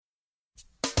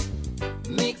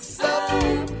Mix up,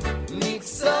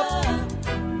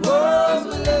 world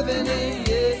we're living in,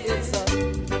 yeah, it's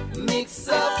a mix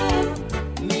up,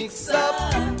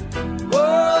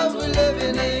 world we're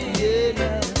living in,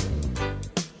 yeah.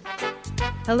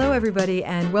 Hello everybody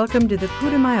and welcome to the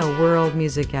Putumayo World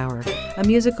Music Hour, a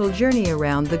musical journey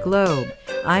around the globe.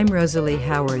 I'm Rosalie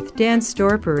Howarth. Dan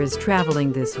Storper is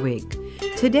traveling this week.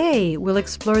 Today, we'll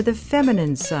explore the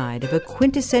feminine side of a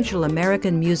quintessential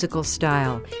American musical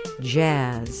style,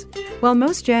 jazz. While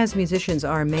most jazz musicians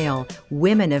are male,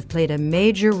 women have played a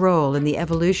major role in the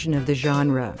evolution of the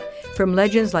genre. From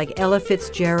legends like Ella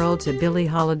Fitzgerald to Billie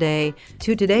Holiday,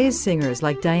 to today's singers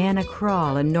like Diana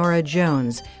Krall and Norah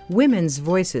Jones, women's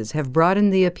voices have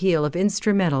broadened the appeal of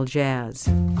instrumental jazz.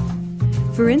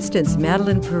 For instance,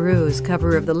 Madeleine Peyroux's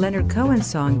cover of the Leonard Cohen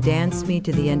song Dance Me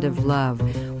to the End of Love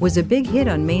was a big hit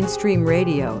on mainstream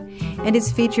radio and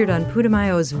is featured on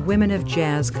Putumayo's Women of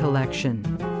Jazz collection.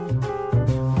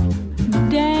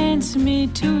 Dance me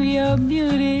to your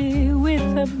beauty with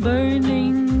a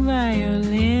burning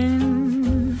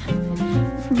violin.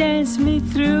 Dance me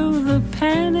through the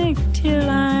panic till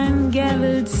I'm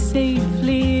gathered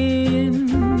safely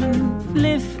in.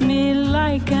 Lift me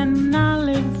like an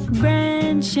olive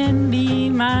branch and be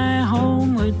my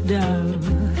homeward dove.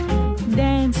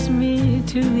 Dance me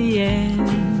to the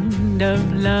end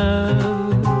of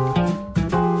love.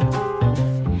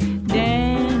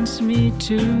 Dance me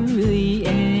to the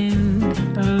end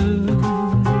of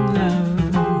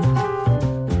love.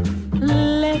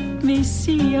 Let me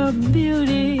see your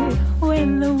beauty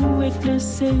when the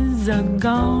witnesses are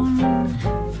gone.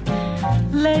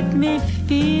 Let me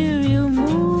feel you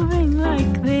moving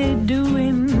like they do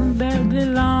in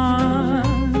Babylon.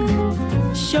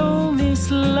 Show me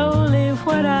slowly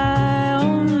what I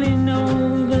only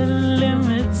know the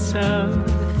limits of.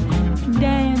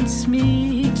 Dance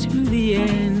me to the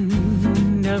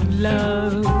end of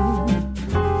love.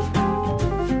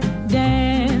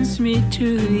 Dance me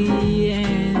to the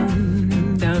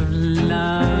end of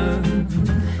love.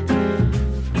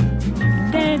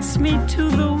 Dance me to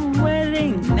the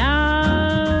wedding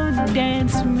now.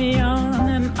 Dance me on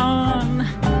and on.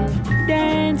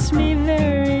 Dance me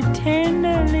very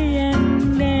tenderly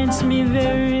and dance me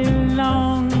very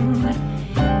long.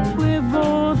 We're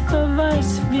both of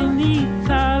us beneath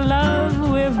our love.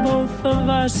 We're both of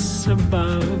us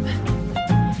above.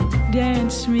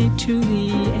 Dance me to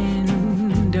the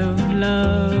end of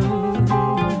love.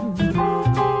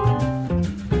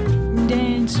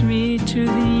 Dance me to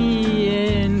the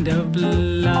end of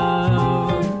love.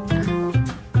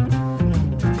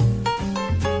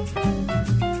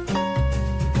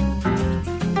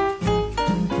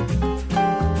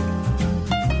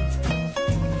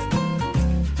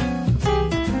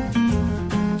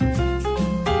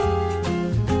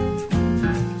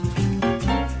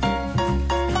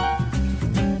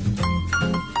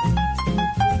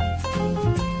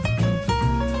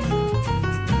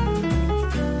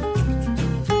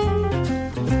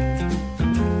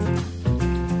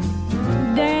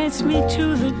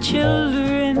 To the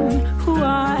children who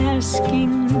are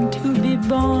asking to be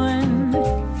born.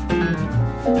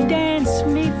 Dance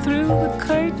me through the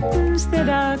curtains that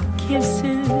our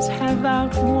kisses have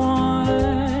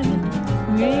outworn.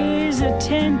 Raise a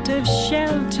tent of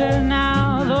shelter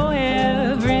now, though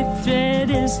every thread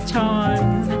is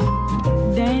torn.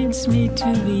 Dance me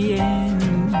to the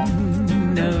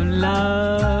end of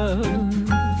love.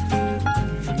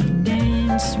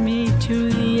 Dance me to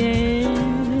the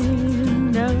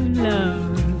end of love.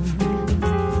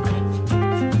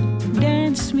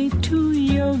 Dance me to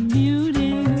your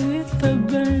beauty with a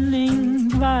burning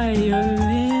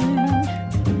violin.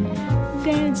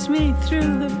 Dance me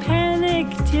through the panic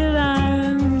till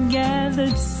I'm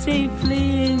gathered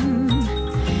safely in.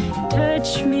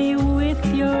 Touch me with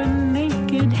your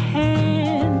naked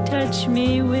hand. Touch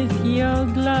me with your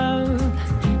glove.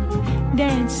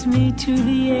 Dance me to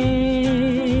the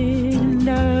end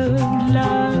of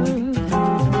love.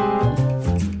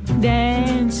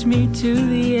 Dance me to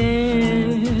the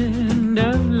end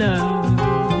of love.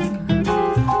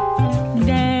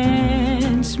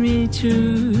 Dance me to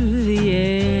the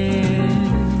end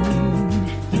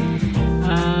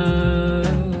of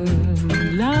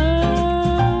love.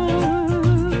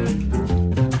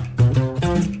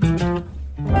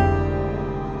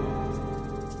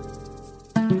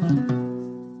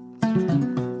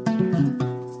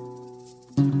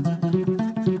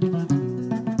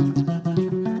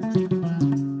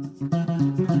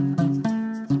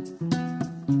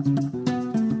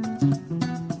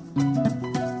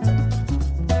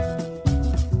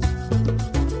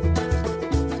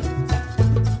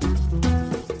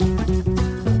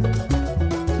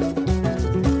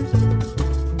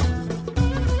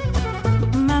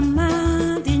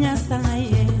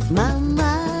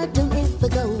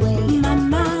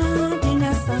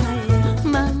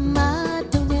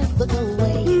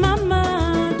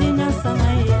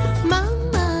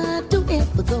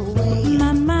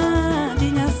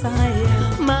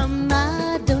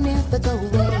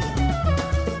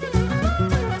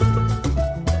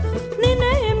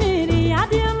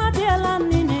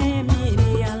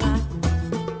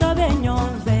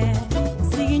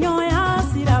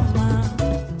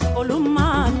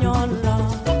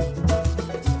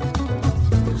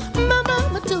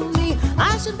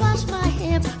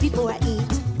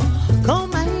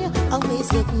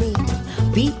 always with me.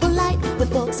 Be polite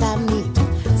with folks I meet.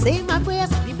 Say my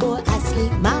prayers before I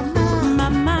sleep. Mama,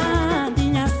 Mama,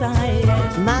 dinya saya.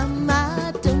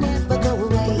 Mama, don't ever go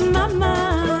away. Mama,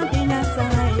 dinya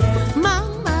saya.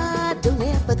 Mama, don't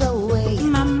ever go away.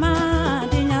 Mama,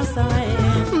 dinya saya.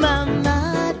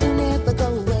 Mama, don't ever go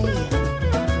away.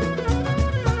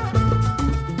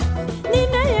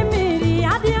 Nina yemiri,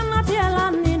 adiana tiela,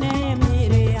 nina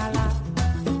yemiri ala.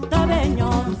 Tobe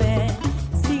nyombe,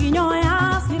 sigi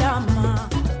nyoya sirama,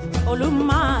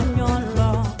 oluma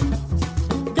nyolo.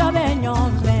 Tobe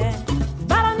nyombe,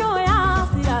 bara nyoya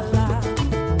sirala,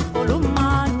 oluma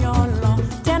nyolo.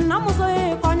 Tena muso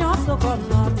e konyo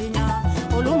sokono dinya,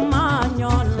 oluma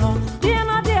nyolo.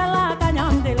 Diana tiela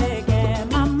kanyandeleke,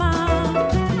 mama,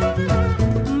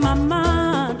 mama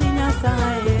dinya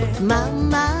saye.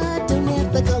 Mama, don't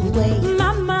ever go away.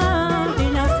 Mama,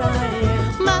 dinya saye.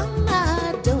 Mama,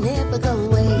 don't ever go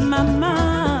away. Mama,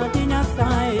 dinya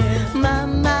saye.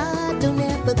 Mama, don't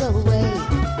ever go away.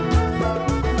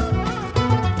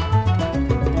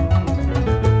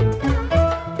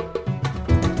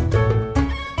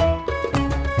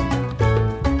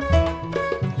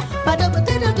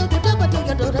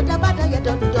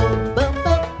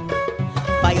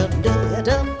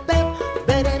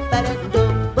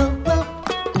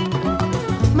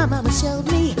 My mama showed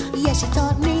me, yes, she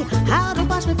taught me how to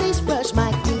wash my face, brush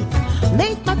my teeth,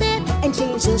 make my bed and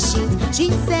change the sheets.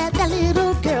 She said that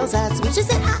little girls are sweet. She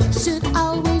said I should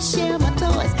always share my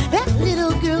toys, that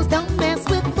little girls don't mess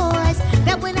with boys,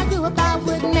 that when I grew up I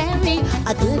would marry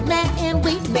a good man and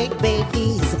we'd make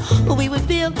babies. We would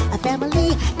build a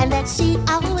family and that she'd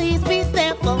always be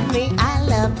there for me. I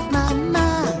love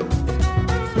mama.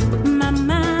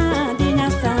 Mama,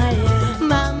 dinya saye.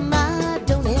 Mama,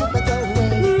 don't ever go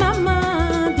away.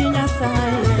 Mama, dinya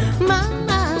saye.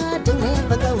 Mama, don't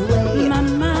ever go away.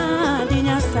 Mama,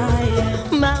 dinya saye.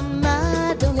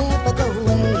 Mama, don't ever go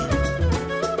away.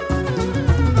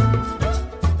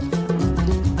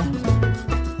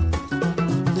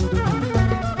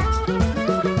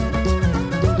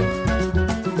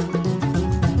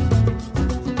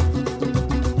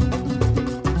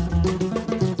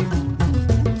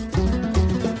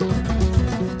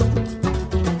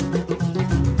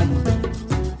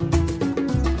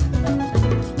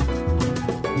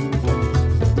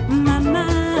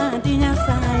 Mama, dinya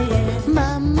saye.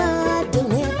 Mama,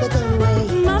 don't ever go away.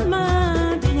 Mama,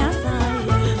 dinya saye.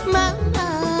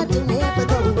 Mama, don't ever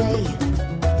go away.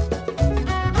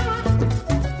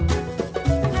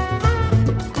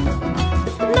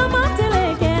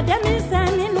 Namanteleke,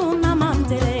 denisani nu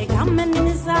namanteleke,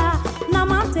 ameninisa,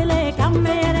 namanteleke,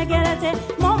 ameyeregerete,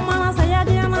 momana saya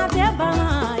diana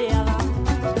tebana yala.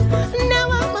 Now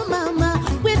I'm a mama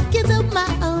with kids of my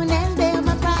own and they're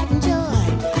my pride and joy.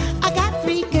 I got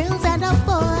 3 girls and a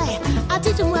boy. I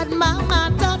teach them what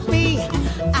mama taught me.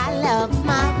 I love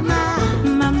mama.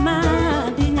 Mama,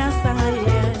 dinya saye.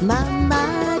 Mama,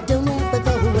 don't ever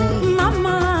go away.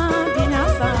 Mama, dinya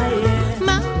saye.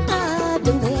 Mama,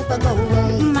 don't ever go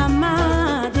away. Mama,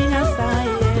 dinya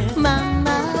saye.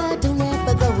 Mama, don't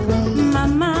ever go away.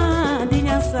 Mama,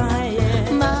 dinya saye.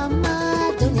 Mama,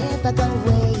 don't ever go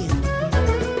away.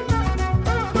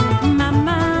 Mama,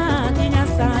 dinya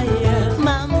saye.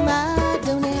 Mama,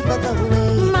 don't ever go away.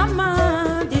 Mama,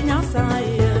 dinya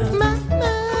saye. Mama,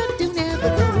 don't ever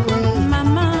go away.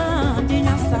 Mama,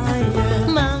 dinya saye.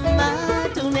 Mama,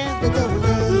 don't ever go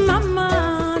away. Mama,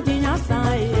 dinya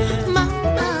saye. Mama,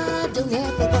 don't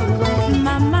ever go away.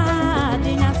 Mama,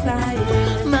 dinya saye.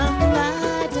 Mama,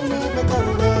 don't ever go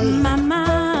away. Mama,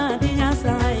 dinya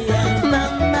saye.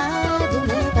 Mama, don't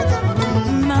ever go away.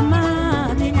 Mama,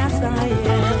 dinya saye.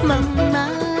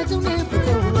 Mama, don't ever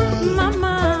go away.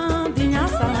 Mama, dinya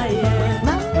saye.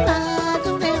 Mama,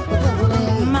 don't ever go away.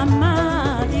 Mama,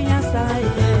 dinya saye.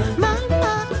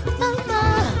 Mama, mama.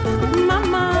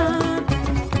 Mama,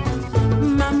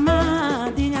 mama,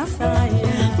 dinya saye.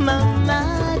 Mama,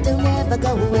 don't ever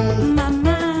go away.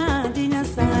 Mama, dinya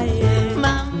saye.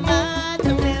 Mama,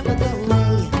 don't ever go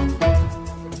away.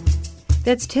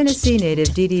 That's Tennessee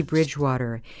native Dee Dee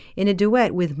Bridgewater in a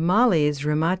duet with Mali's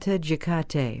Ramata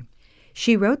Jikate.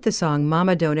 She wrote the song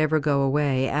Mama Don't Ever Go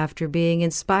Away after being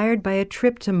inspired by a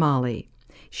trip to Mali.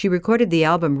 She recorded the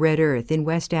album Red Earth in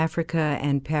West Africa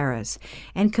and Paris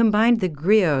and combined the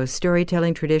griot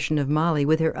storytelling tradition of Mali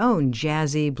with her own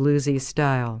jazzy, bluesy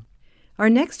style. Our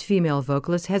next female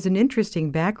vocalist has an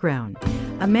interesting background.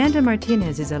 Amanda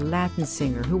Martinez is a Latin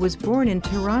singer who was born in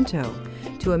Toronto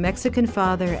to a Mexican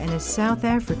father and a South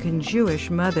African Jewish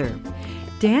mother.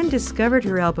 Dan discovered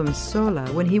her album Sola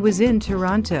when he was in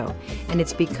Toronto, and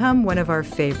it's become one of our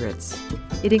favorites.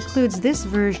 It includes this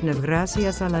version of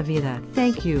Gracias a la Vida,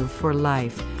 Thank You for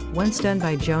Life, once done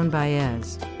by Joan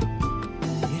Baez.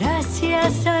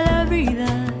 Gracias a la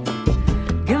vida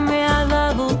que me ha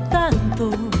dado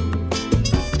tanto,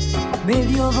 me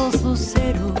dio dos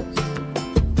luceros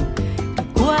que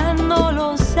cuando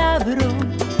los abro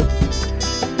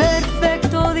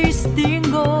perfecto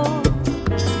distingo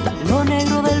lo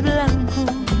negro del blanco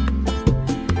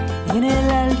y en el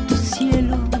alto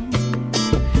cielo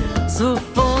su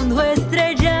fondo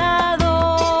estrellado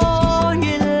y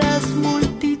en las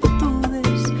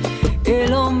multitudes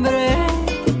el hombre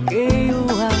que yo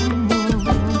amo.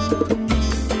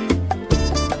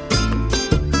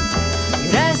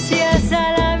 Gracias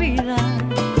a la vida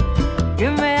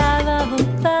que me ha dado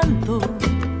tanto,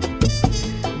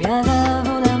 me ha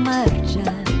dado la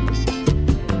marcha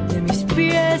de mis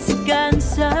pies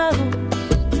cansados,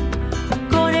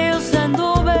 con ellos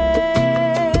anduve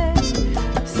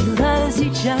ciudades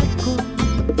y charcos,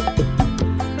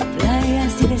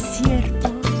 playas y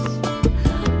desiertos,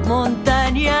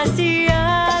 montañas y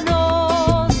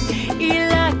llanos, y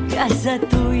la casa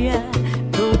tuya,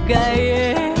 tu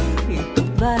calle y tu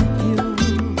patio.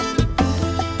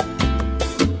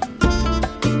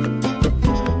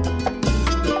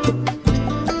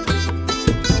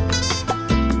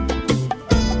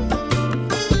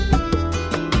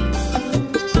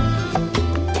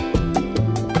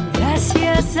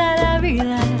 Gracias a la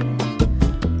vida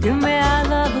que me ha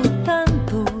dado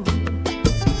tanto,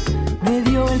 me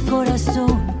dio el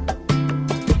corazón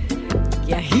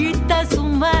que agita su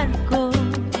marco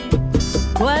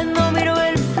cuando miro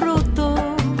el fruto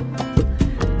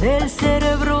del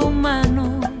cerebro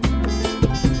humano.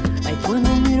 Ay, cuando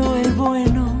miro el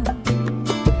bueno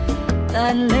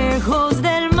tan lejos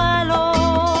del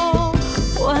malo,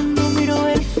 cuando miro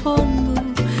el fondo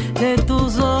de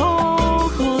tus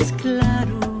ojos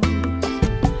claros.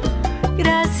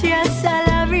 Gracias a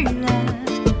la vida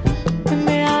que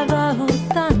me ha dado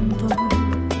tanto,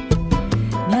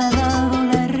 me ha dado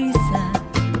la risa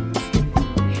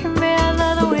y me ha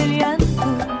dado el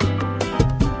llanto.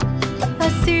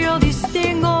 Así yo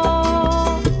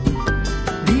distingo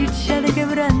dicha de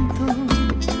quebranto,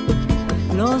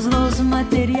 los dos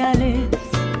materiales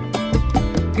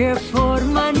que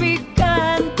forman mi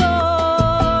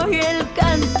canto y el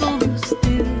canto de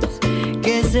ustedes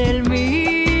que es el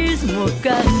mismo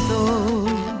canto.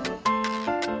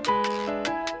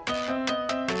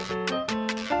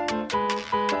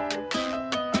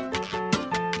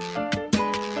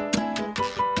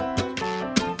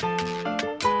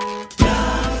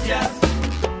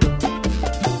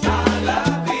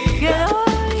 Que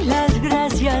doy las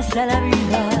gracias a la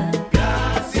vida.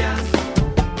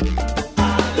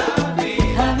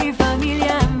 A mi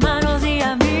familia, hermanos y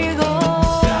amigos.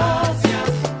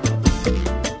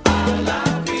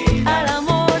 Al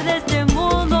amor de este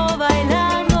mundo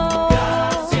bailando.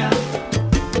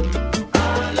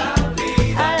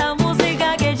 A la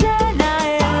música que llena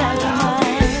el alma.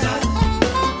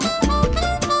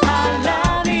 A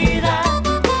la vida.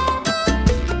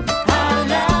 A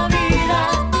la vida.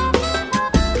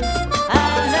 A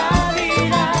la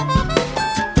vida.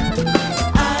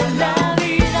 A la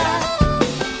vida. A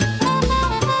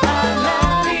la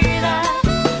vida.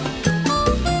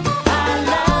 A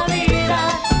la vida.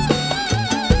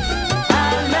 A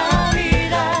la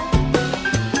vida.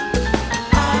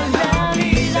 A la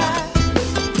vida.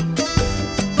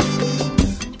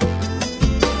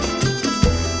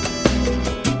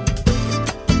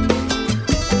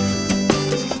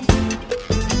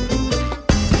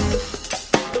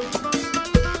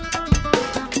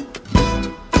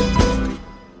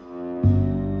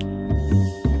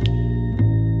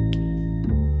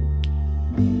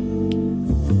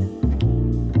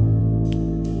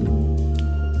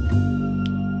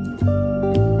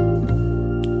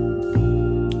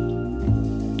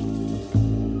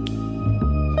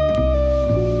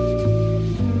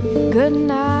 Good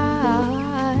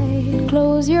night.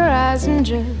 Close your eyes and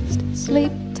just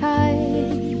sleep tight.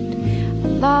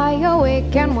 Lie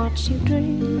awake and watch you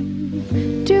dream.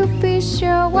 To be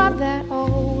sure what that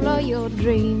all of your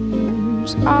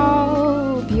dreams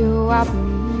are pure.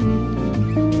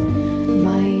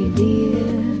 My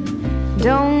dear,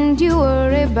 don't you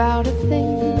worry about a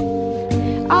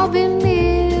thing. I'll be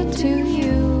near to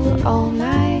you all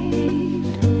night,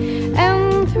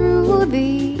 and through the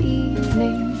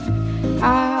evening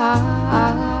I'll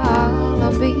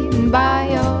be by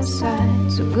your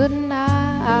side. So good night.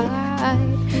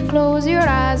 Close your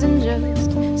eyes and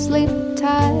just sleep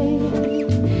tight.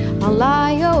 I'll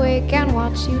lie awake and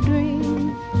watch you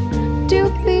dream. To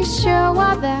be sure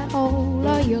what that all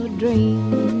of your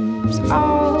dreams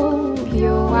are pure.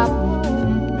 Owiyo Suzzana.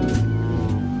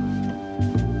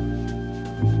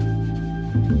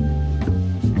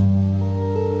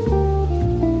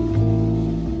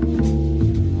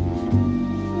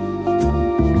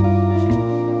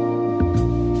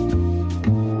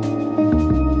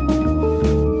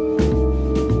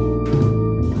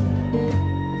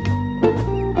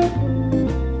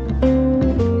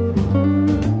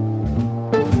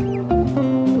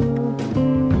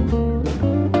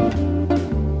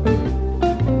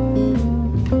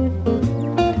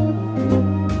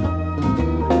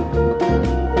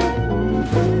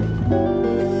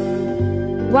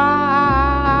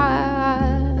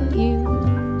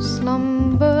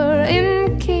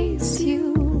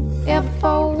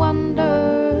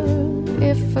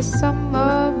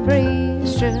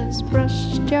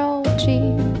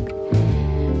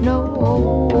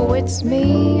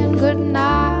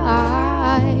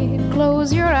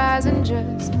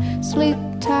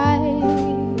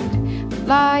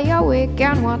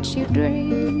 Watch you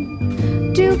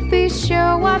dream to be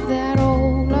sure of that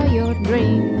all of your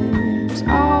dreams.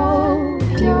 Oh,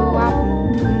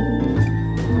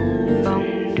 Bon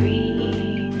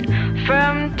nuit,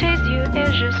 ferme tes yeux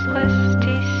et juste reste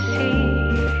ici.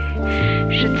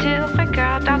 Je te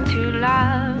regarde à toute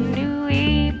la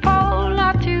nuit, pour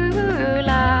la toute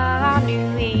la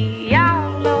nuit.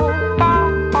 Yellow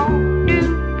ball, du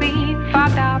beat,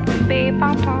 fada, baby,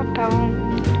 pataton.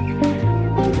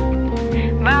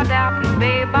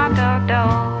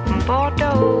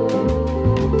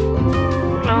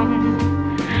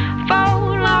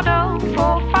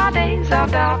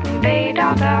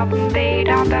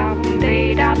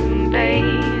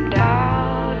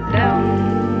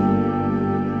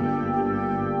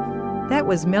 That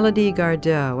was Melody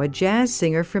Gardot, a jazz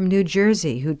singer from New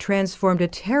Jersey who transformed a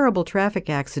terrible traffic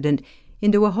accident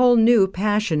into a whole new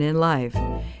passion in life.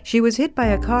 She was hit by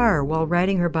a car while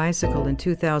riding her bicycle in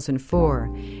 2004,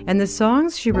 and the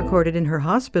songs she recorded in her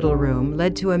hospital room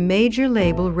led to a major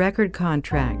label record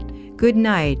contract.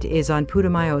 Goodnite is on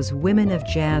Putumayo's Women of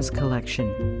Jazz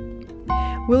collection.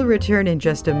 We'll return in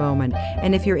just a moment,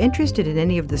 and if you're interested in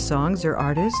any of the songs or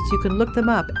artists, you can look them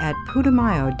up at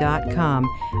putumayo.com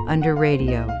under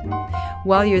radio.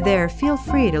 While you're there, feel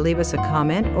free to leave us a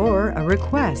comment or a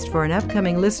request for an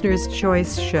upcoming Listener's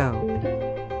Choice show.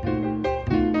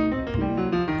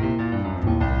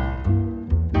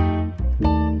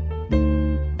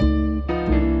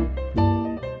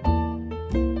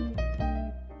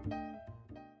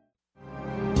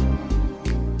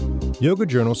 Yoga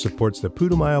Journal supports the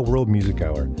Putumayo World Music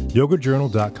Hour.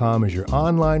 YogaJournal.com is your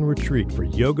online retreat for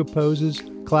yoga poses,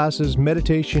 classes,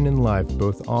 meditation, and life,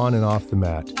 both on and off the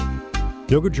mat.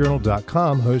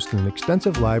 YogaJournal.com hosts an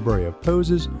extensive library of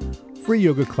poses, free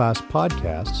yoga class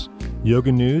podcasts,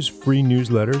 yoga news, free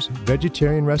newsletters,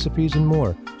 vegetarian recipes, and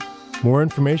more. More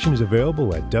information is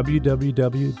available at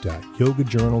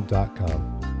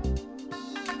www.yogajournal.com.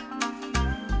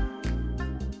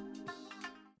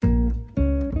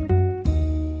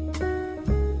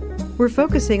 We're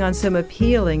focusing on some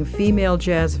appealing female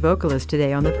jazz vocalists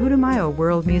today on the Putumayo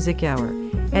World Music Hour.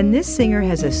 And this singer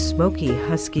has a smoky,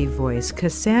 husky voice,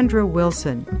 Cassandra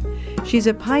Wilson. She's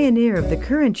a pioneer of the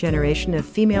current generation of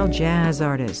female jazz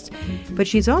artists, but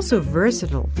she's also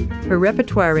versatile. Her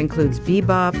repertoire includes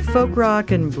bebop, folk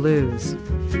rock, and blues.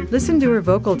 Listen to her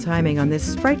vocal timing on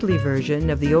this sprightly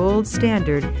version of the old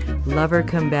standard, Lover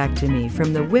Come Back to Me,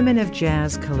 from the Women of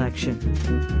Jazz collection.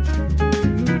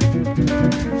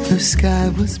 The sky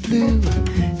was blue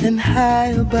and high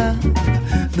above.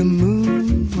 The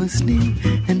moon was new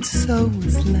and so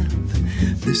was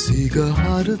love. This eager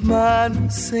heart of mine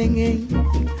was singing,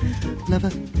 lover,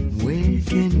 where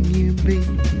can you be?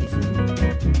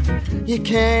 You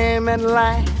came at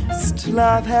last,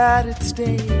 love had its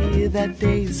day. That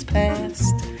day is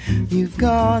past, you've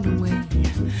gone away.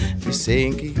 This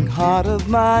aching heart of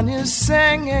mine is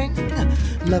singing,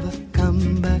 lover,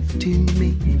 come back to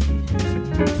me.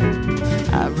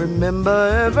 I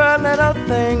remember every little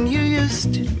thing you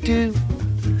used to do.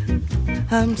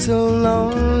 I'm so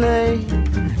lonely.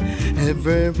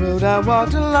 Every road I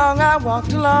walked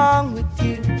along with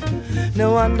you.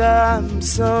 No wonder I'm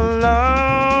so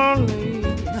lonely.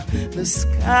 The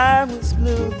sky was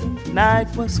blue, the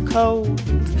night was cold.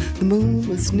 The moon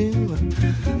was new,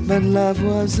 but love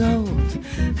was old.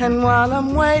 And while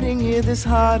I'm waiting here, this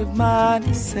heart of mine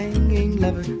is singing,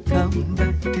 lover, come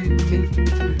back to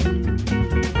me.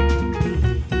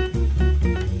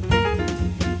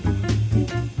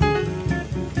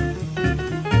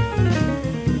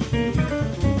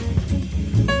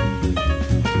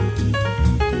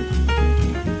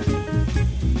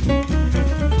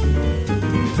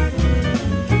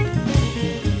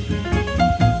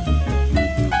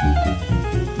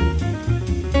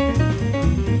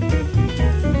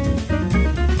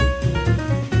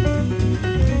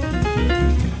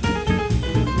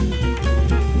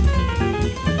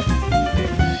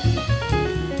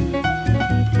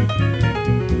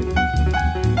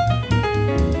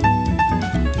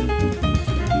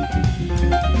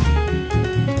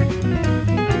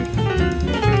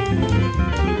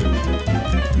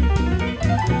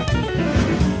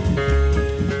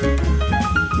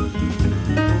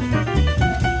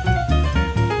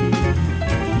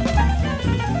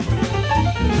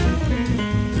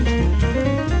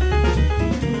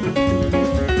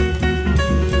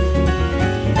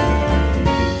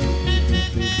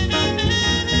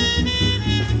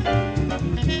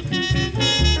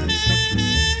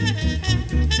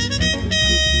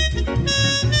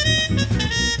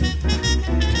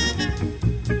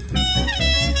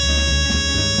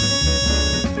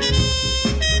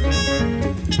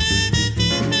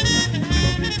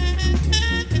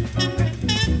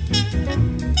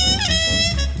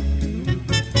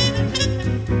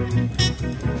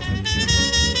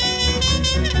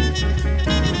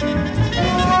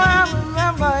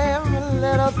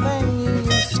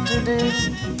 blue.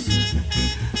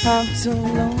 I'm so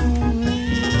lonely.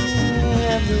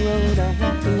 Every road I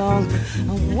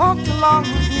walked along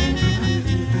with you.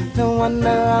 No wonder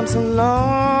I'm so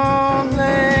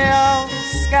lonely. Oh,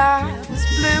 the sky was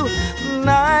blue, the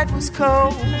night was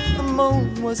cold, the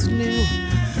moon was new,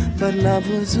 but love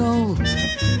was old.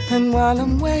 And while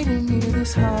I'm waiting here,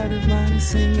 this heart of mine is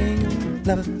singing,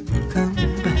 lover, come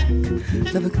back,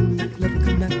 lover, come back, lover,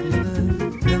 come back, lover,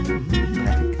 come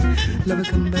back, lover,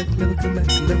 come back, lover, come back,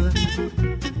 lover,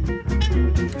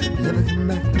 lover, come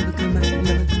back, lover, come back,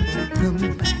 lover, come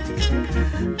back,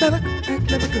 lover, come back, lover,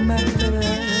 come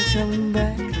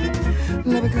back,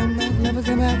 lover, come back, lover,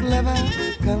 come back, lover,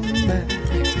 come back,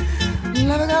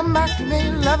 lover, come back to me,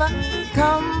 lover,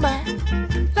 come back.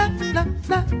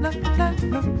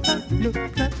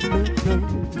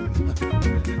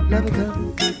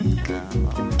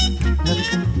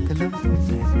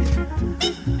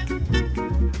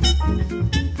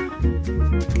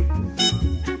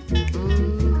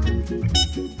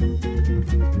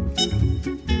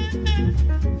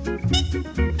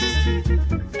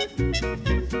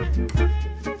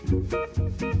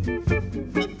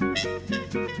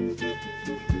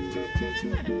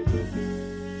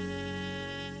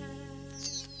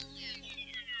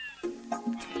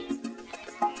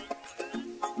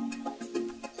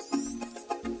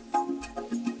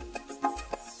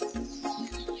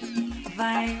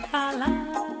 Vai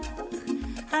falar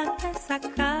até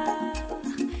sacar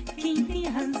quem tem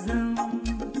razão.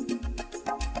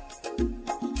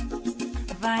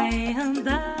 Vai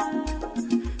andar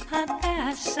até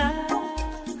achar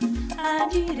a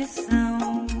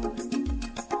direção.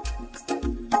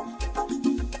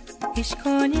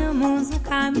 Escolhamos o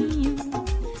caminho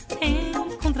em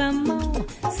contramão,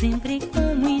 sempre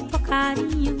com muito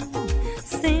carinho,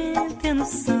 sem ter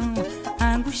noção.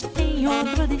 Angústia,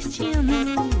 outro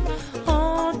destino,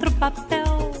 outro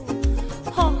papel.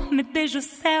 Oh, meu Deus do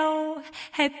céu,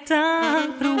 é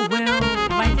tão cruel.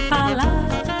 Vai falar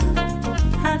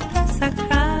até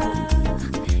sacar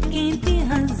quem tem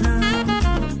razão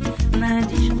na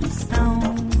discussão.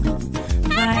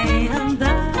 Vai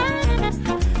andar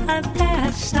até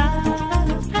achar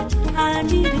a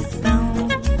direção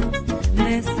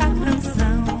dessa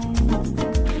canção.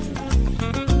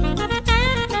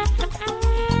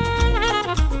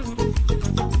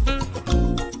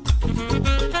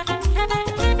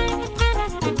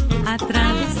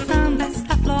 Atravessando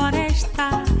essa floresta,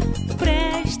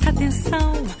 presta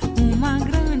atenção, uma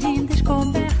grande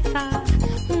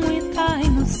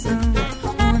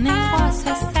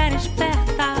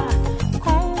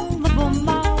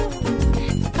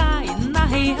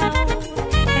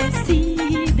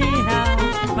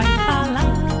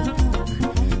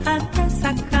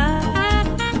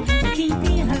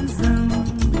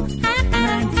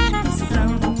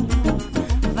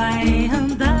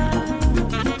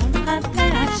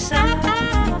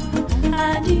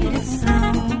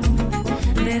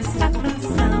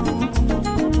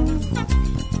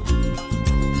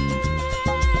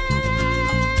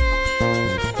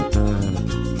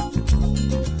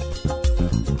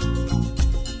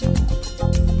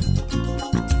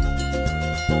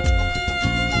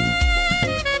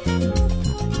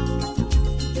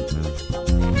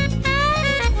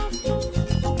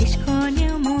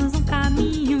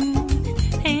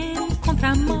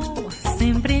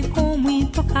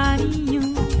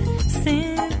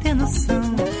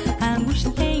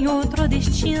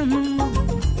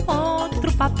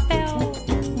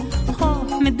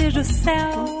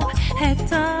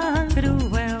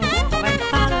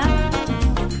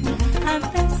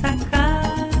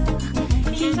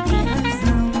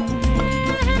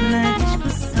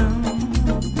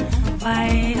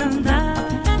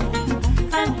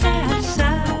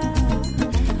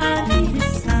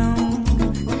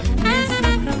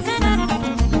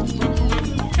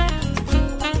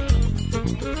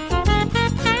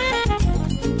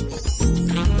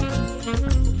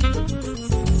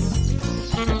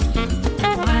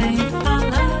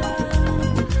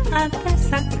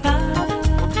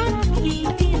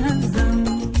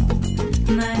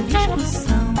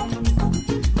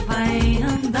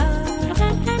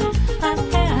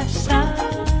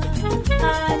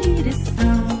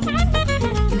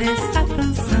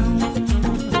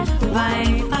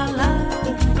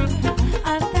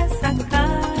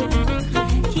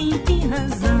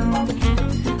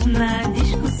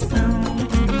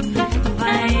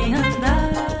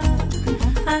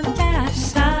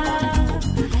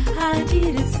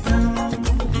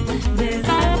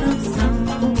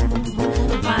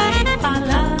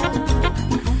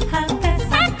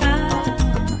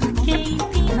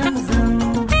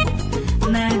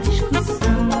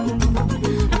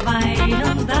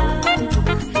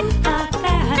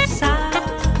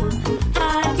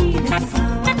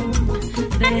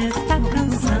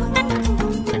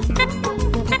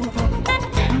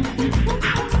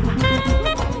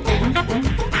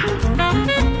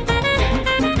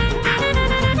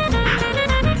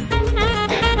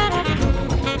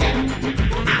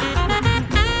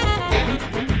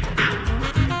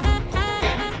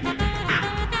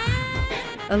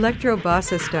Electro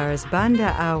bossa stars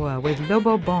Banda Aue with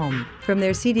Lobo Bom from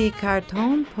their CD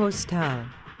Cartao Postal.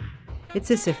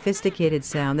 It's a sophisticated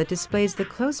sound that displays the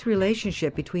close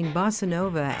relationship between bossa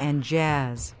nova and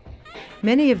jazz.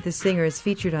 Many of the singers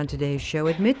featured on today's show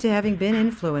admit to having been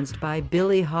influenced by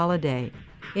Billie Holiday.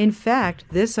 In fact,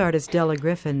 this artist, Della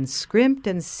Griffin, scrimped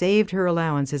and saved her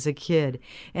allowance as a kid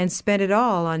and spent it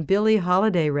all on Billie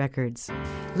Holiday records.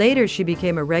 Later, she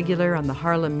became a regular on the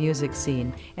Harlem music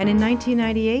scene, and in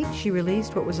 1998, she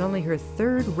released what was only her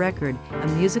third record, a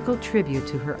musical tribute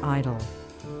to her idol.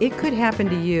 It Could Happen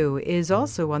to You is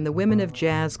also on the Women of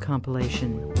Jazz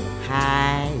compilation.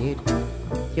 Hide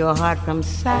your heart from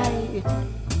sight,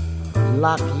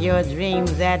 lock your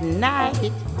dreams at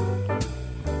night.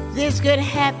 This could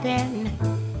happen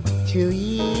to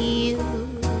you.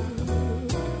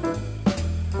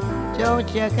 Don't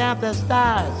you count the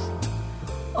stars,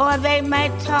 or they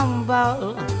might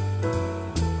tumble.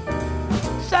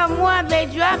 Someone they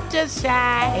dropped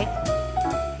aside,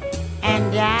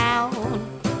 and down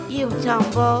you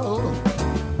tumble.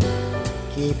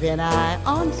 Keep an eye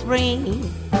on spring,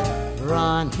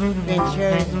 run when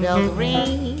church bells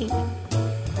ring.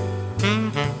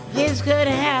 This could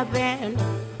happen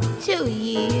to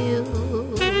you.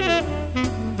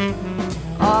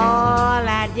 All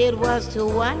I did was to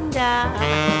wonder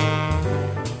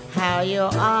how your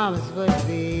arms would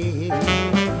be,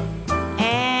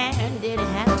 and it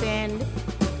happened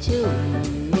to me.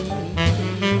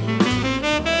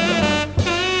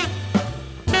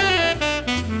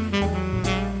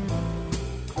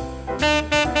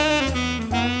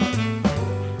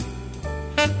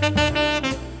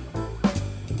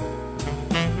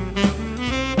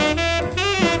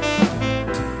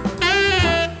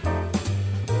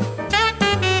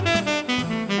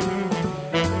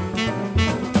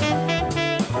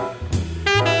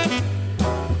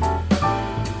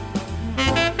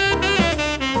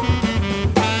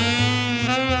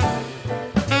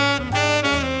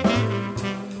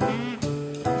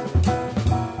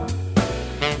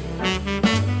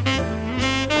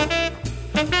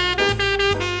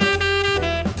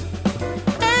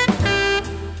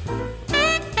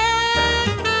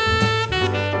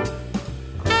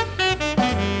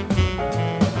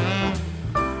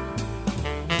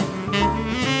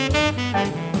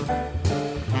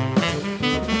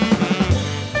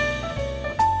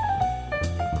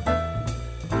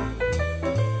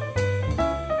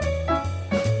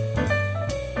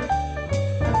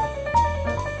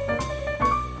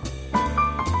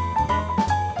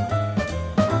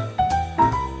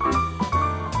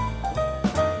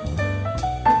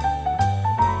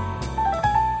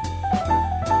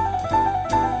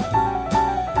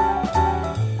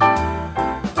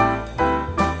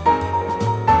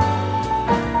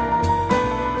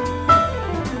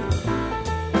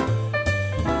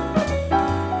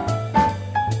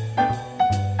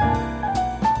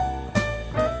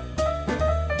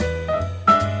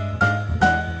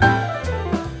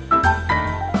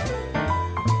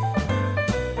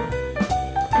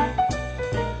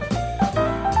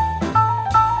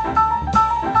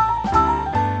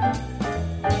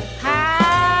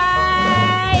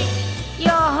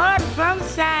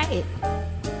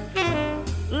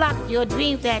 Your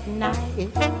dreams at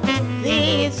night.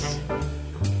 This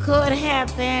could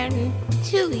happen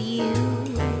to you.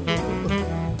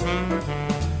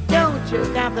 Don't you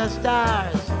count the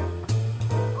stars,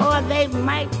 or they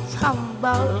might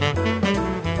tumble.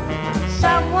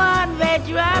 Someone they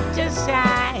dropped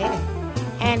aside,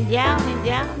 and down and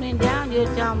down and down you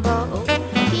tumble.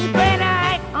 Keep an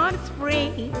eye on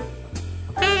spring,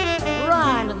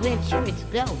 run when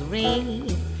church bells ring.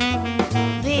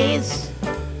 This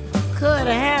could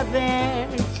happen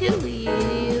to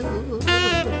you.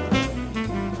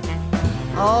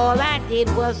 All I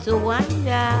did was to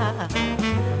wonder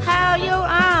how your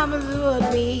arms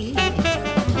would be,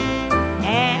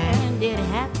 and it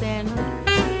happened,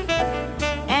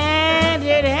 and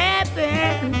it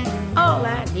happened. All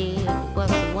I did was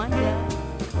to wonder.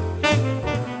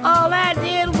 All I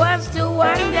did was to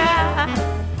wonder,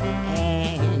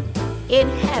 and it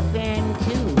happened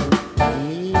to me.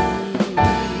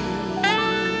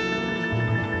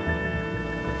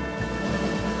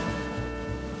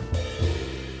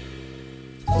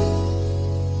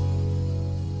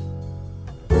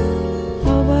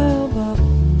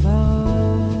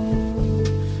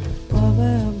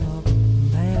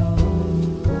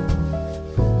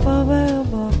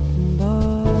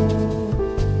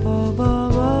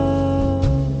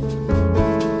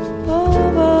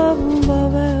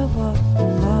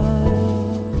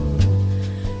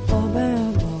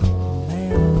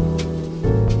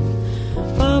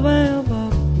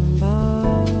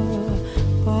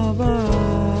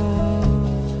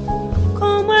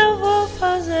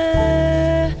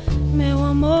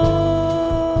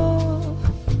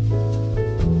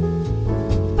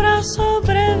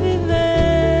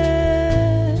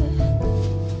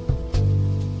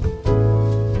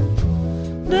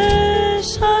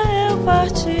 Deixa eu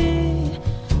partir,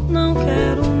 não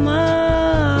quero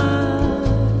mais,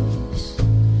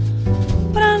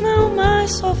 pra não mais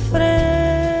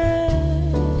sofrer.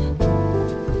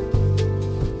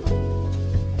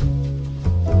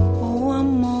 O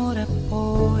amor é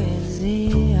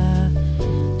poesia,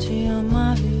 te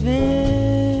amar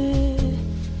viver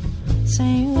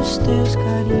sem os teus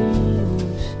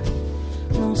carinhos,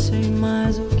 não sei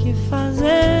mais o que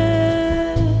fazer.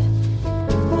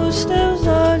 Os teus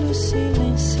olhos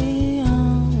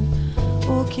silenciam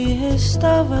o que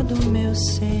restava do meu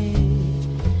ser.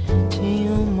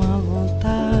 Tinha uma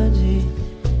vontade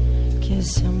que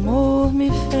esse amor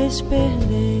me fez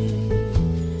perder.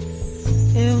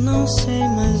 Eu não sei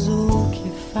mais o que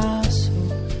faço,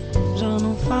 já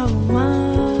não falo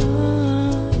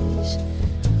mais.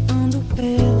 Ando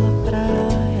pela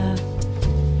praia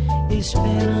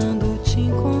esperando te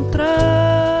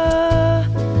encontrar.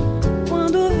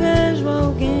 Quando vejo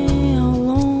alguém ao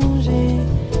longe,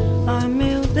 ai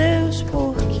meu Deus,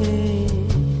 por quê?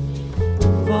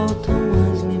 Voltam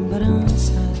as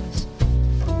lembranças,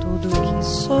 tudo que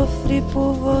sofri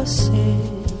por você.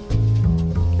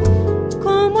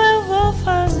 Como eu vou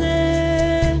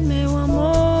fazer, meu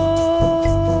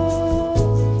amor,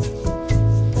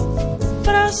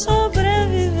 pra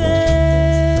sobreviver?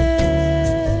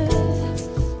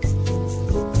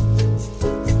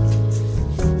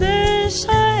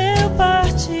 Deixa eu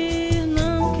partir,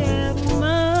 não quero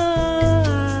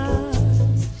mais,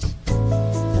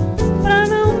 pra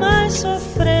não mais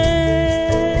sofrer.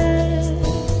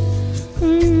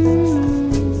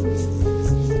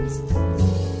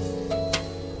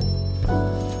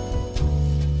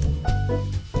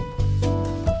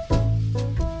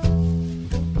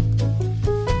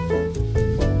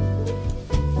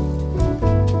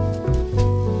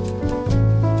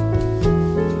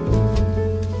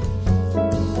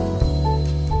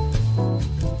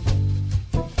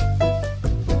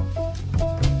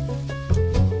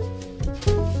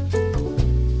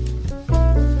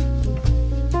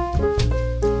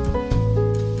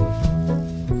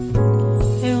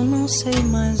 Eu não sei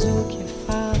mais o que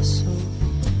faço,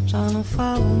 já não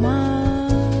falo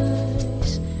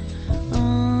mais.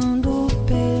 Ando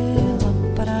pela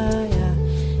praia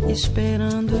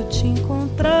esperando te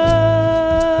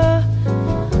encontrar.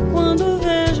 Quando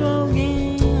vejo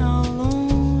alguém ao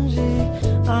longe,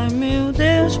 ai meu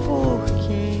Deus, por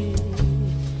quê?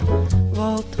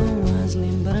 Voltam as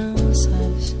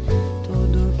lembranças,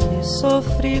 tudo que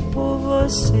sofri por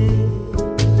você.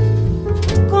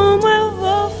 Como eu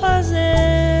vou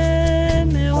fazer,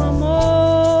 meu amor,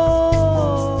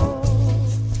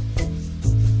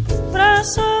 pra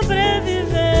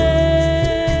sobreviver?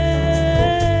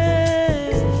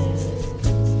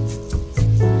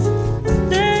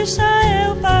 Deixa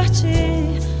eu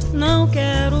partir, não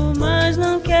quero mais,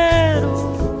 não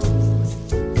quero,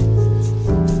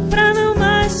 pra não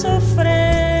mais sofrer.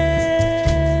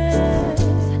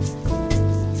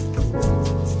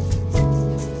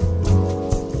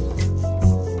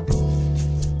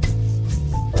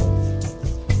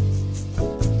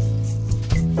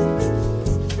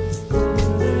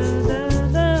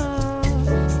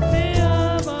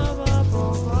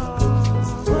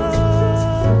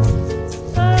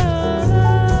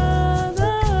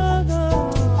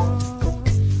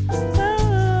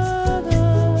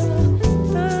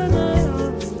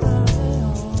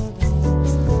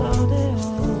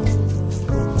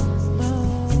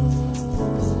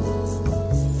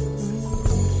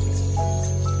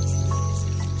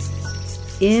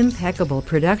 Impeccable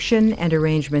production and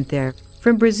arrangement there.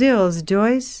 From Brazil's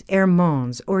Dois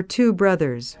Irmaos, or Two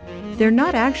Brothers. They're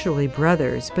not actually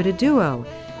brothers, but a duo,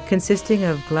 consisting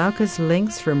of Glaucus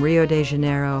Lynx from Rio de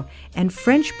Janeiro and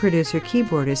French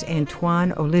producer-keyboardist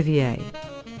Antoine Olivier.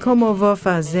 Como Vou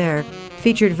Fazer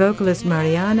featured vocalist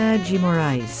Mariana de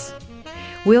Moraes.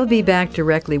 We'll be back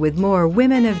directly with more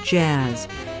Women of Jazz,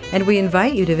 and we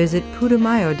invite you to visit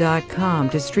Putumayo.com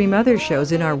to stream other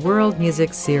shows in our World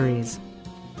Music series.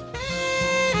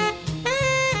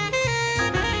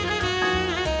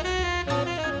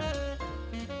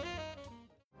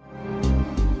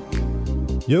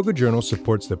 Yoga Journal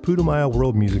supports the Putumayo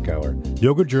World Music Hour.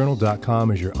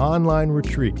 YogaJournal.com is your online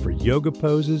retreat for yoga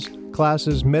poses,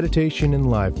 classes, meditation, and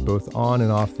life, both on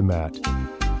and off the mat.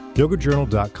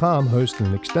 YogaJournal.com hosts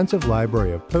an extensive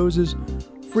library of poses,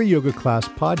 free yoga class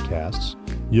podcasts,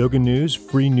 yoga news,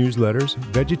 free newsletters,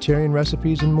 vegetarian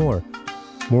recipes, and more.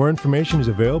 More information is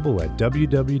available at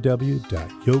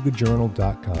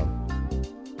www.yogajournal.com.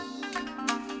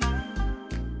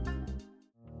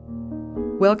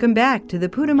 Welcome back to the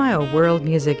Putumayo World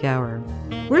Music Hour.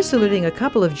 We're saluting a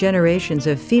couple of generations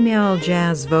of female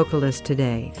jazz vocalists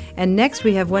today. And next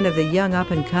we have one of the young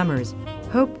up-and-comers,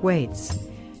 Hope Waits.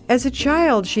 As a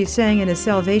child, she sang in a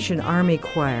Salvation Army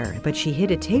choir, but she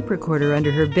hid a tape recorder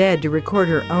under her bed to record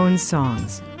her own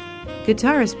songs.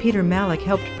 Guitarist Peter Malick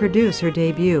helped produce her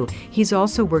debut. He's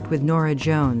also worked with Norah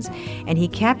Jones, and he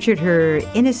captured her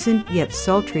innocent yet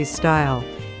sultry style,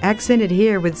 accented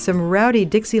here with some rowdy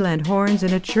Dixieland horns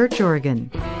and a church organ.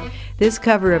 This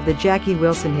cover of the Jackie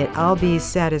Wilson hit I'll Be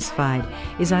Satisfied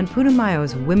is on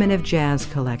Putumayo's Women of Jazz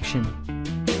collection.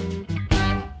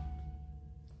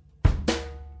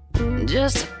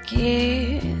 Just a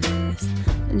kiss,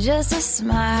 just a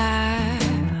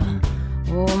smile.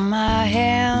 Hold my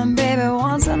hand, baby,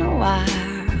 once in a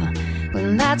while.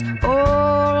 Well, that's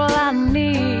all I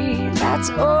need,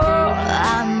 that's all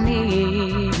I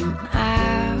need.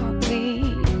 I'll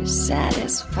be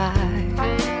satisfied.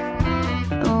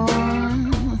 Oh,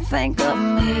 think of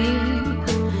me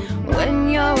when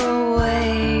you're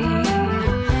away.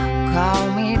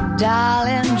 Call me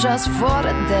darling just for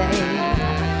today.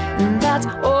 That's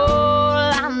all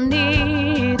I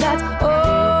need, that's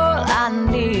all I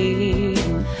need.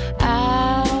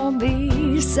 I'll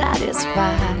be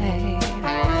satisfied.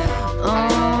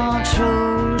 Oh,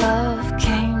 true love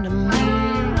came to me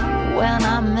when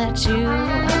I met you.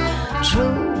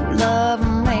 True love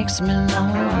makes me know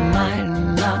I might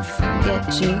not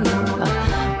forget you.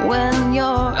 When you're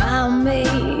around me,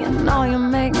 you know you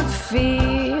make me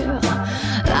feel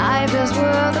life is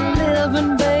worth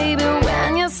living, baby.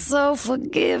 When you're so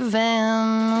forgiving,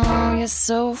 oh, you're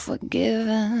so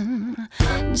forgiving.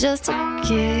 Just a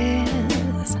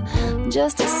kiss,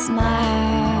 just a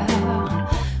smile.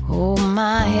 Hold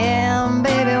my hand,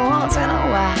 baby, once in a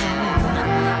while.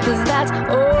 'Cause that's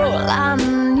all I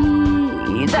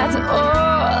need, that's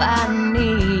all I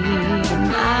need.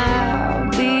 And I'll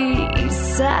be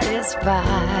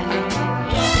satisfied.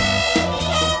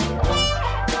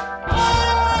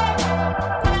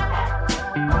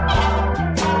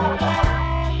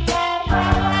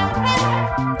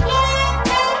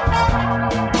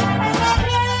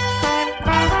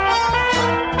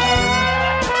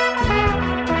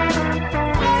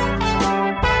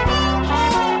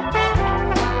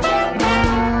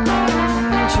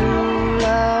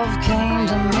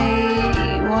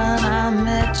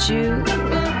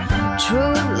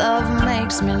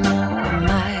 Me know I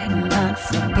might not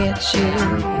forget you.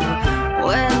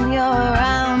 When you're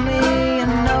around me, you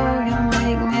know you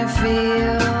make me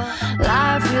feel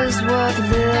life is worth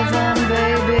living,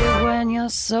 baby. When you're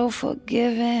so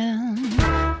forgiving.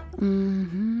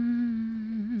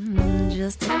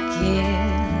 Just a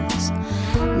kiss,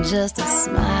 just a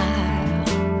smile.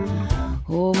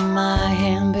 Hold my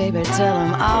hand, baby, tell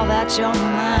them all that you're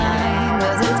mine.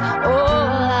 'Cause it's all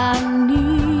I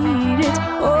need, it's all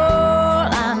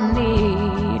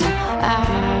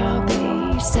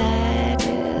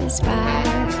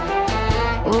satisfied.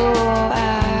 Oh,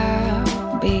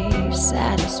 I'll be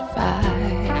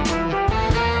satisfied.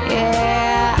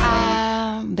 Yeah,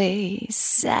 I'll be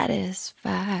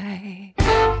satisfied.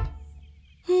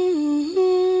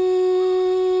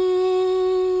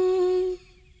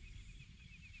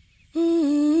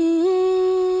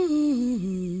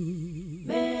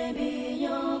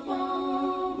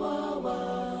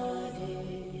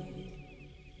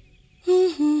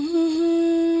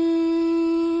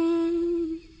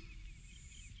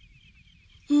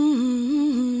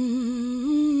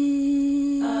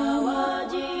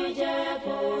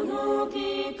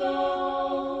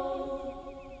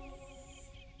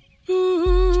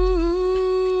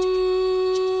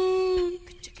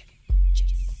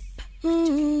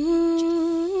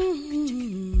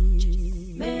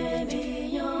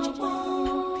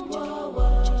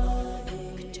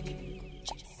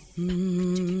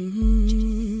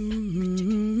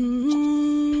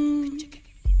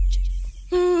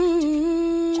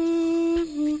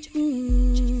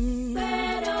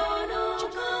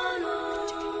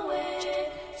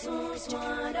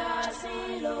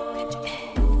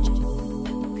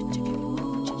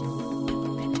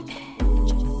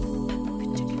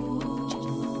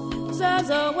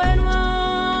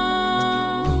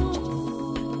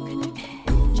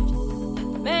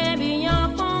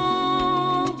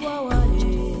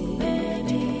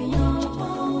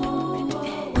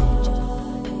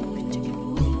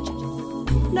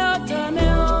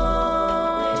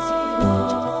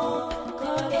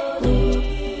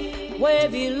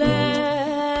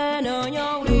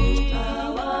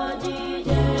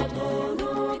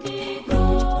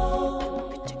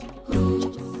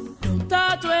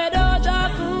 Tatwe do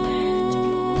daku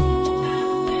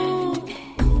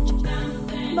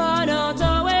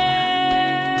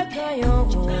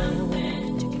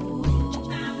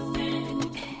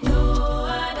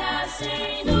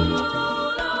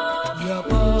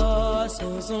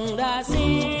sunda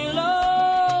silo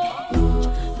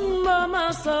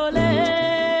mama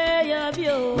soleil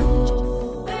bio.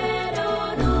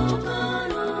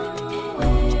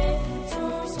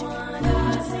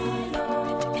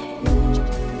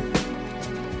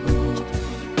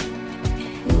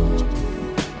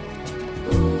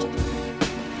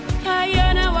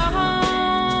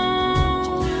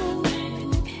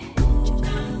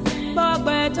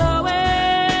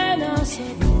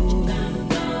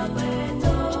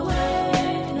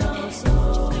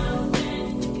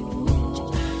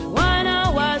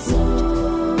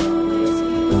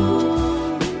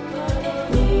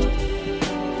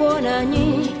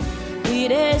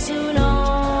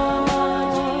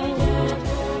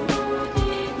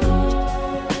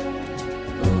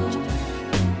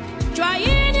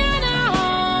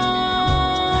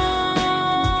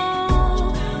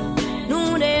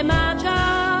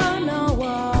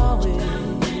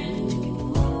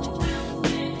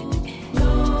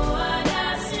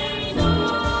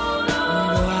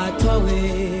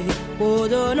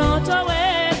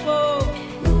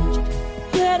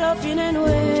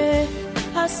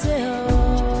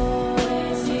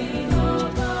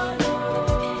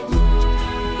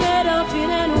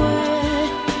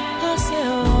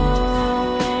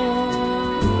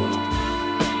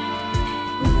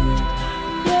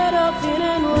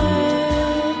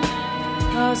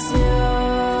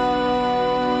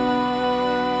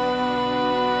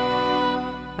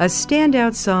 A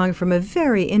standout song from a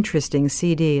very interesting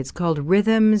CD. It's called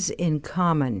Rhythms in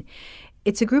Common.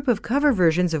 It's a group of cover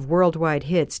versions of worldwide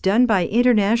hits done by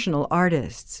international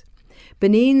artists.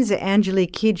 Benin's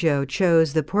Angelique Kidjo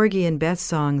chose the Porgy and Bess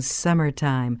song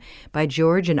Summertime by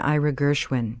George and Ira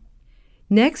Gershwin.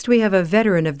 Next, we have a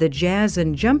veteran of the jazz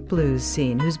and jump blues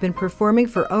scene who's been performing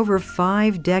for over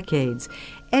 5 decades,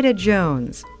 Etta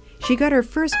Jones. She got her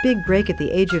first big break at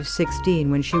the age of 16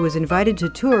 when she was invited to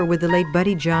tour with the late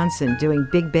Buddy Johnson doing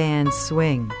big band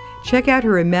swing. Check out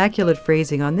her immaculate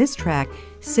phrasing on this track,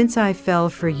 Since I Fell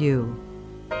for You.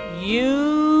 You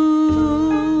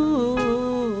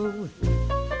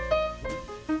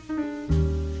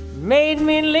made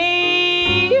me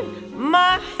leave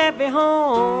my happy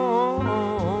home.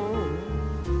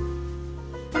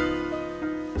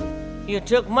 You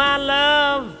took my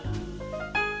love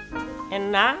and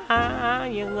now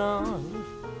you're gone.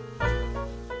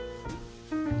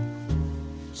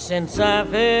 Since I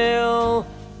fell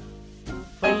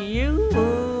for you,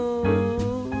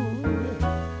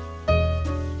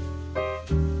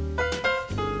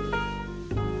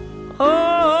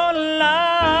 oh love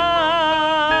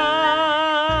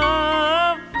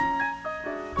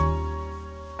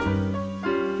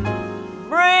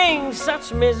brings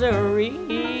such misery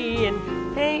and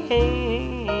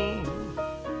pain.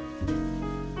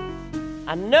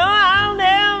 I know I'll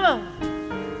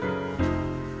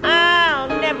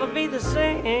never be the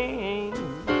same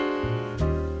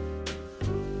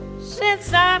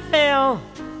since I fell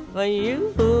for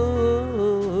you.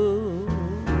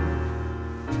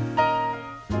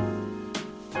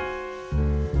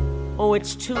 Oh,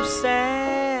 it's too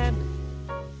sad.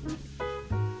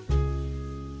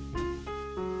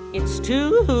 It's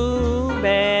too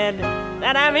bad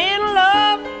that I'm in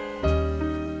love.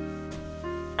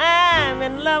 I'm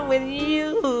in love with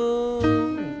you.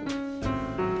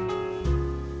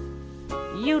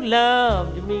 You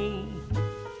loved me,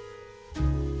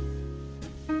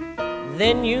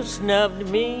 then you snubbed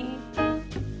me.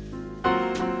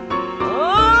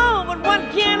 Oh, but what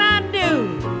can I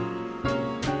do?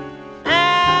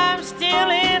 I'm still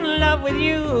in love with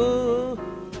you.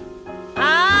 I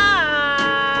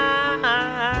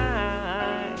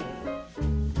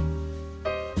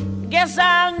guess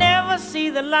I'll never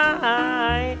see the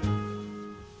light.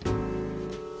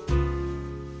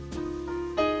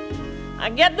 I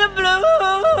get the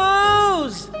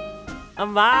blues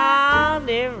about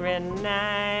every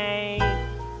night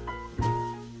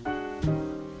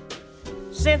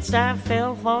since I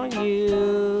fell for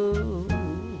you.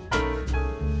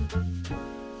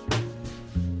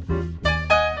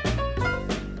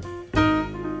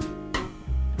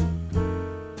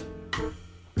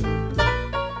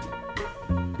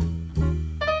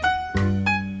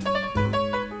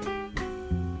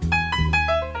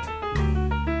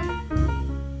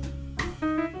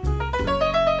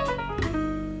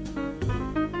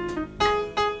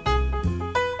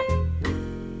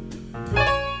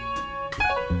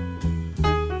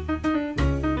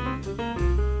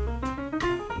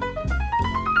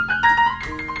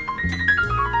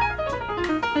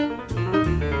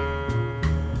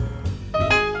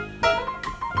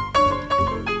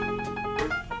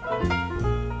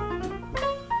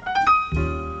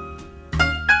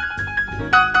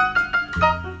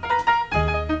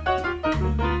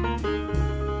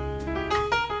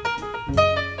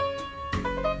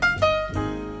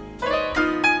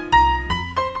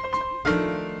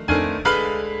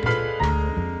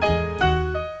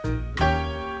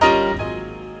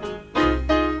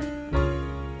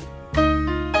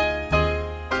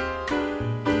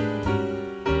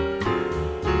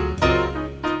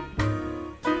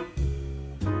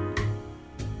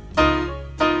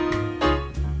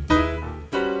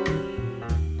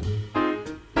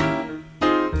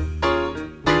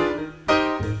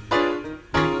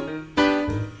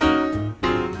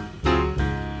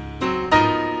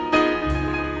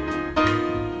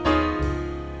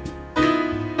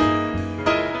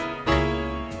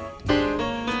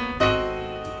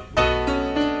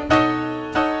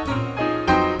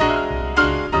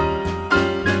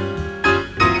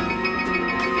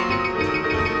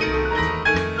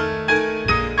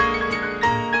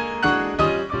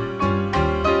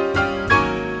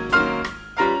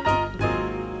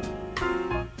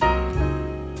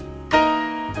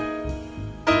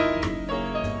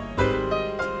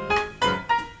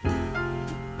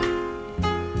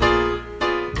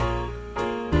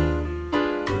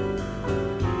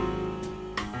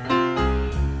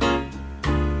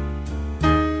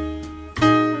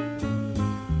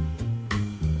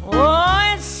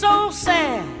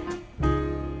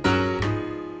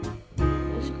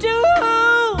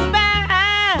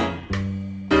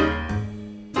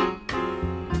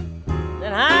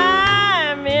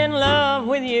 in love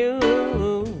with you.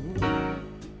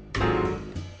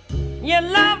 You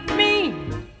love me,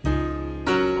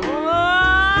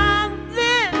 oh,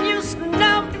 then you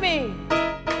snubbed me.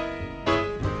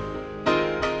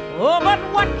 Oh, but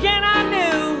what can I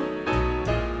do?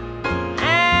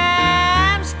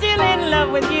 I'm still in love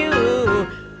with you.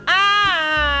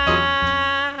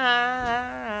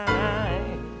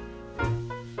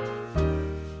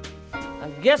 I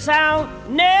guess I'll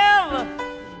never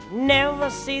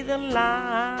see the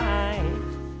light.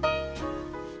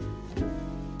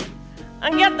 I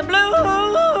get the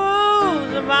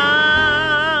blues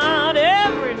about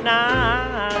every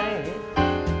night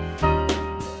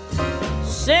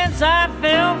since I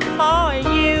fell for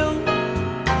you.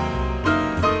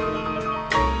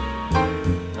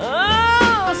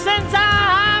 Oh, since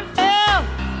I fell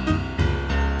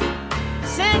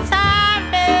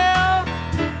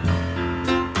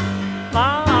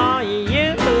for you.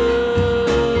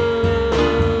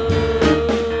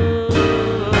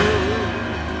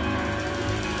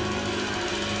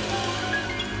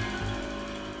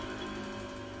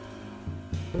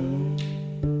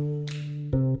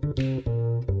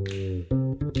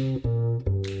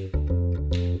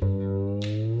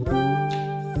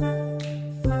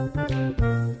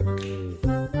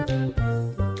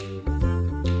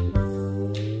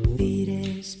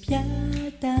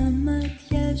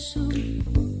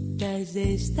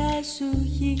 Ζεστά σου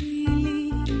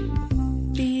χείλη,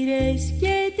 πήρες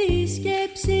και τη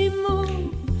σκέψη μου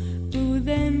που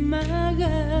δεν μ'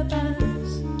 αγαπάς,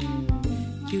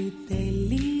 κι ούτε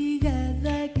λίγα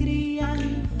δάκρυα,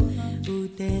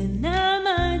 ούτε ένα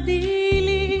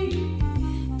μαντήλι.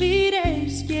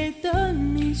 Πήρες και τον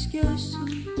ίσκιο σου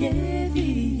και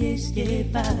φύγες και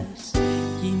πας.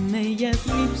 Κι είμαι για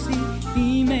θλίψη,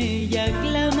 είμαι για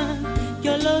κλάμα, κι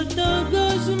όλο τον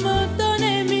κόσμο τον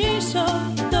εμίσω.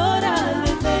 Τώρα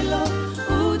δεν θέλω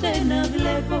ούτε να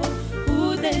βλέπω,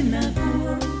 ούτε να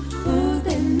ακούω,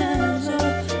 ούτε να ζω.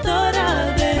 Τώρα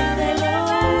δεν θέλω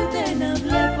ούτε να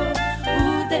βλέπω,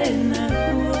 ούτε να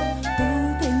ακούω,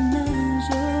 ούτε να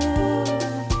ζω,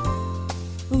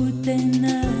 ούτε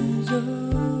να ζω.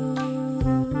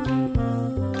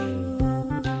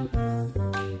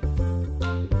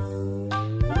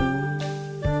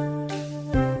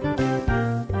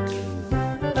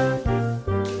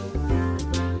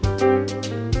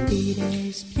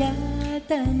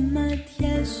 Τα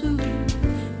μάτια σου,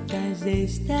 τα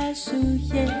ζεστά σου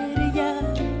χέρια,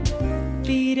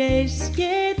 πήρες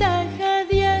και τα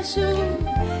χάδια σου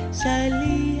σαν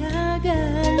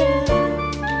αγκαλιά,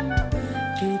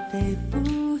 κι ούτε που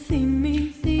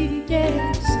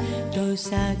θυμήθηκες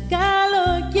τόσα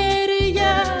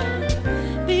καλοκαίρια.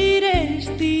 Πήρες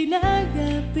την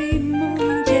αγάπη μου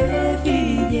και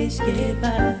φύγες και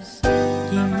πας.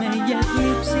 Κι είμαι για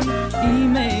θλίψη,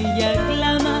 είμαι για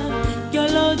κλάμα, κι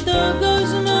όλο τον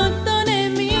κόσμο τον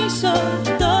εμίσω.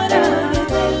 Τώρα δεν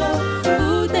θέλω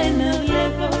ούτε να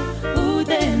βλέπω,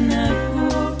 ούτε να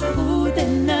ακούω, ούτε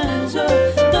να ζω.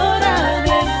 Τώρα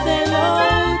δεν θέλω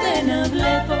ούτε να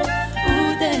βλέπω,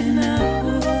 ούτε να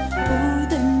ακούω,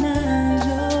 ούτε να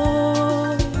ζω,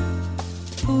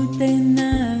 ούτε να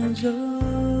ζω.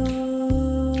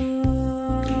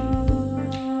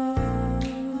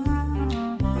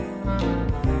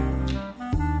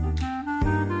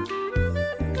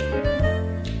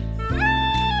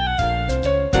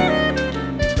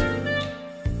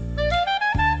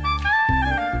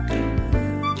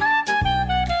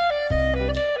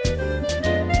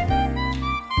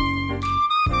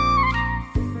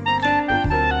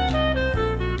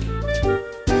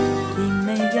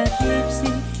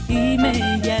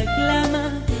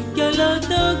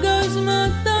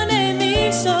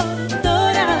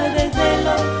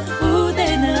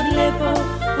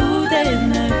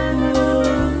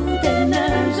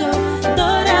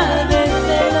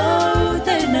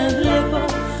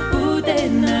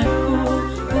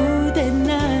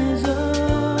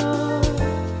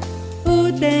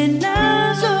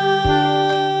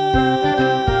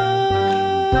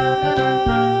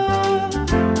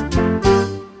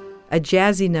 A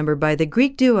jazzy number by the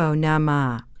Greek duo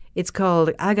Nama. It's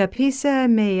called Agapisa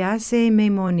Meyase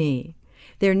Memoni.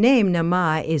 Their name,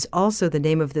 Nama, is also the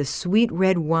name of the sweet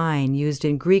red wine used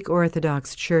in Greek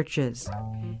Orthodox churches.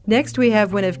 Next, we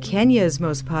have one of Kenya's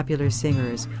most popular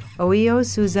singers, Owiyo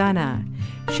Suzzana.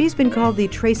 She's been called the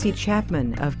Tracy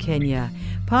Chapman of Kenya,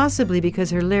 possibly because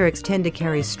her lyrics tend to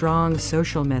carry strong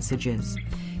social messages.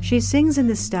 She sings in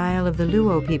the style of the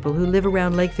Luo people who live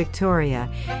around Lake Victoria,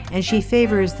 and she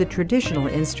favors the traditional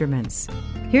instruments.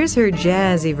 Here's her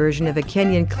jazzy version of a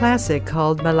Kenyan classic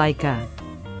called Malaika.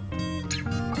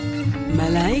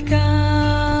 Malaika,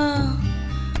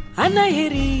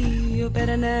 Anahiri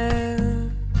operana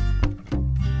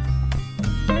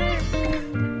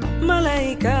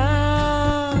Malaika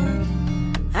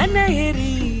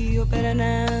Anahiri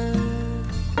operana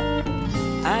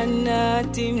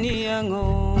Anatimni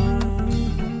ango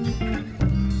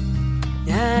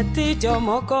Yati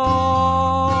jomoko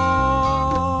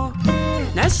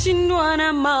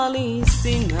Nashinwana mali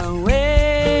sing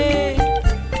away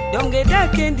Don't get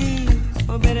that candy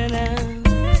operana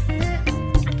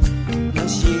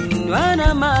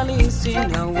Nashinwana mali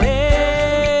sing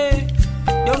away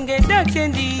Don't get that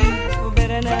candy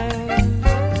operana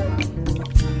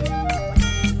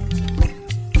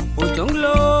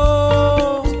Utonglo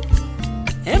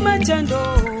Ema chando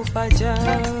paja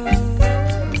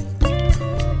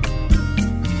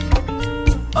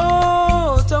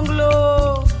Oh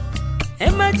Tonglo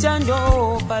Ema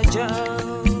chando paja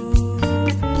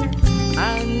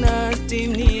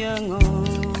Anatimni ango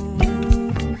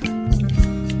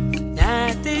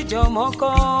Nati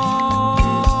jomoko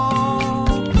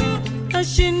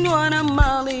Ashinwana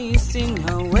mali sing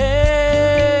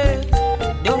away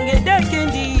Don't get that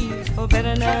candy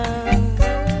operana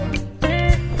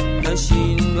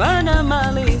Ashinwana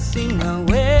mali sing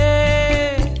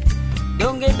away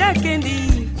Don't get that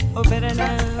candy operana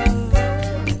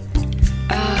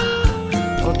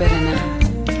Operana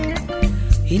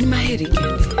In my head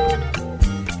candy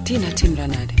Tina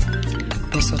timranade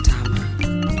Pesotama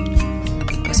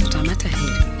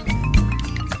tahiri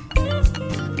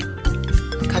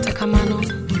Kata kamano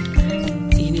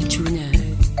Ini chunya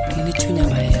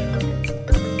mahero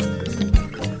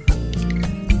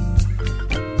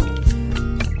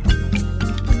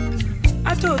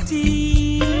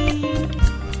Atoti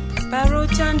Paro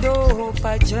chando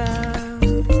paja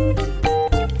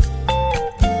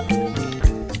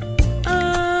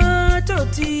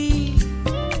Atoti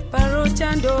Paro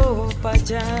chando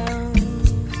paja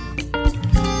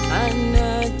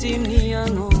Anatimni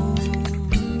ango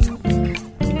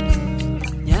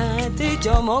Nyati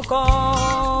jomoko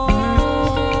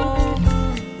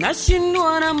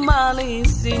Nashinwana mali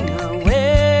sing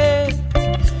away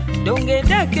Don't get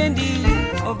that candy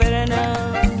operana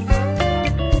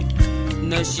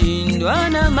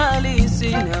Nashindwana mali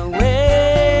sing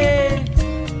away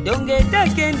Don't get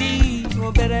that candy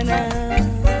operana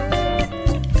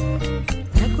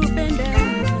Nakupenda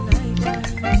malaika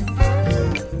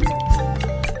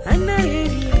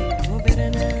Anaheri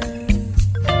operana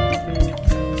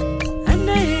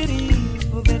Anaheri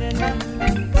operana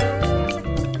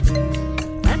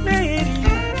Anaheri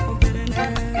operana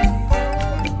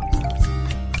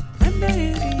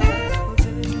Anaheri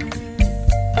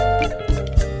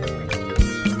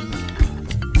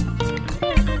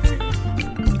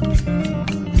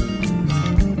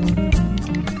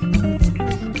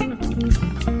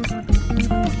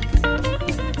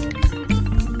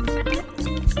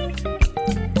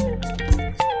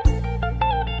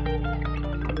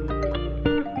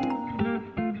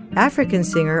African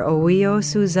singer Owiyo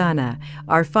Suzzana,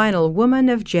 our final woman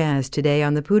of jazz today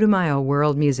on the Putumayo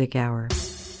World Music Hour.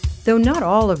 Though not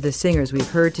all of the singers we've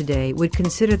heard today would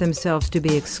consider themselves to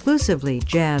be exclusively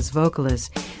jazz vocalists,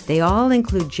 they all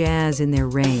include jazz in their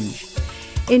range.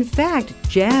 In fact,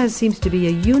 jazz seems to be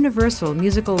a universal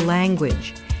musical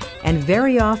language, and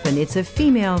very often it's a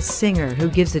female singer who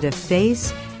gives it a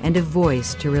face and a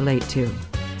voice to relate to.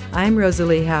 I'm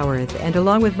Rosalie Howarth, and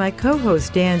along with my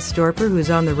co-host Dan Storper, who's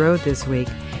on the road this week,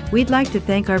 we'd like to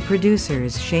thank our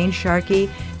producers, Shane Sharkey,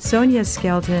 Sonia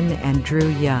Skelton, and Drew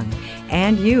Young,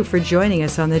 and you for joining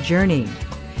us on the journey.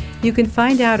 You can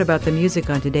find out about the music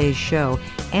on today's show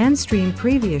and stream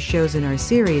previous shows in our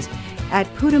series at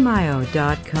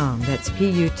putumayo.com. That's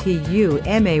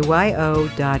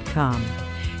Putumayo.com.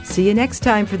 See you next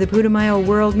time for the Putumayo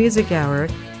World Music Hour.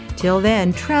 Till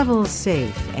then, travel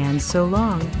safe and so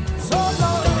long.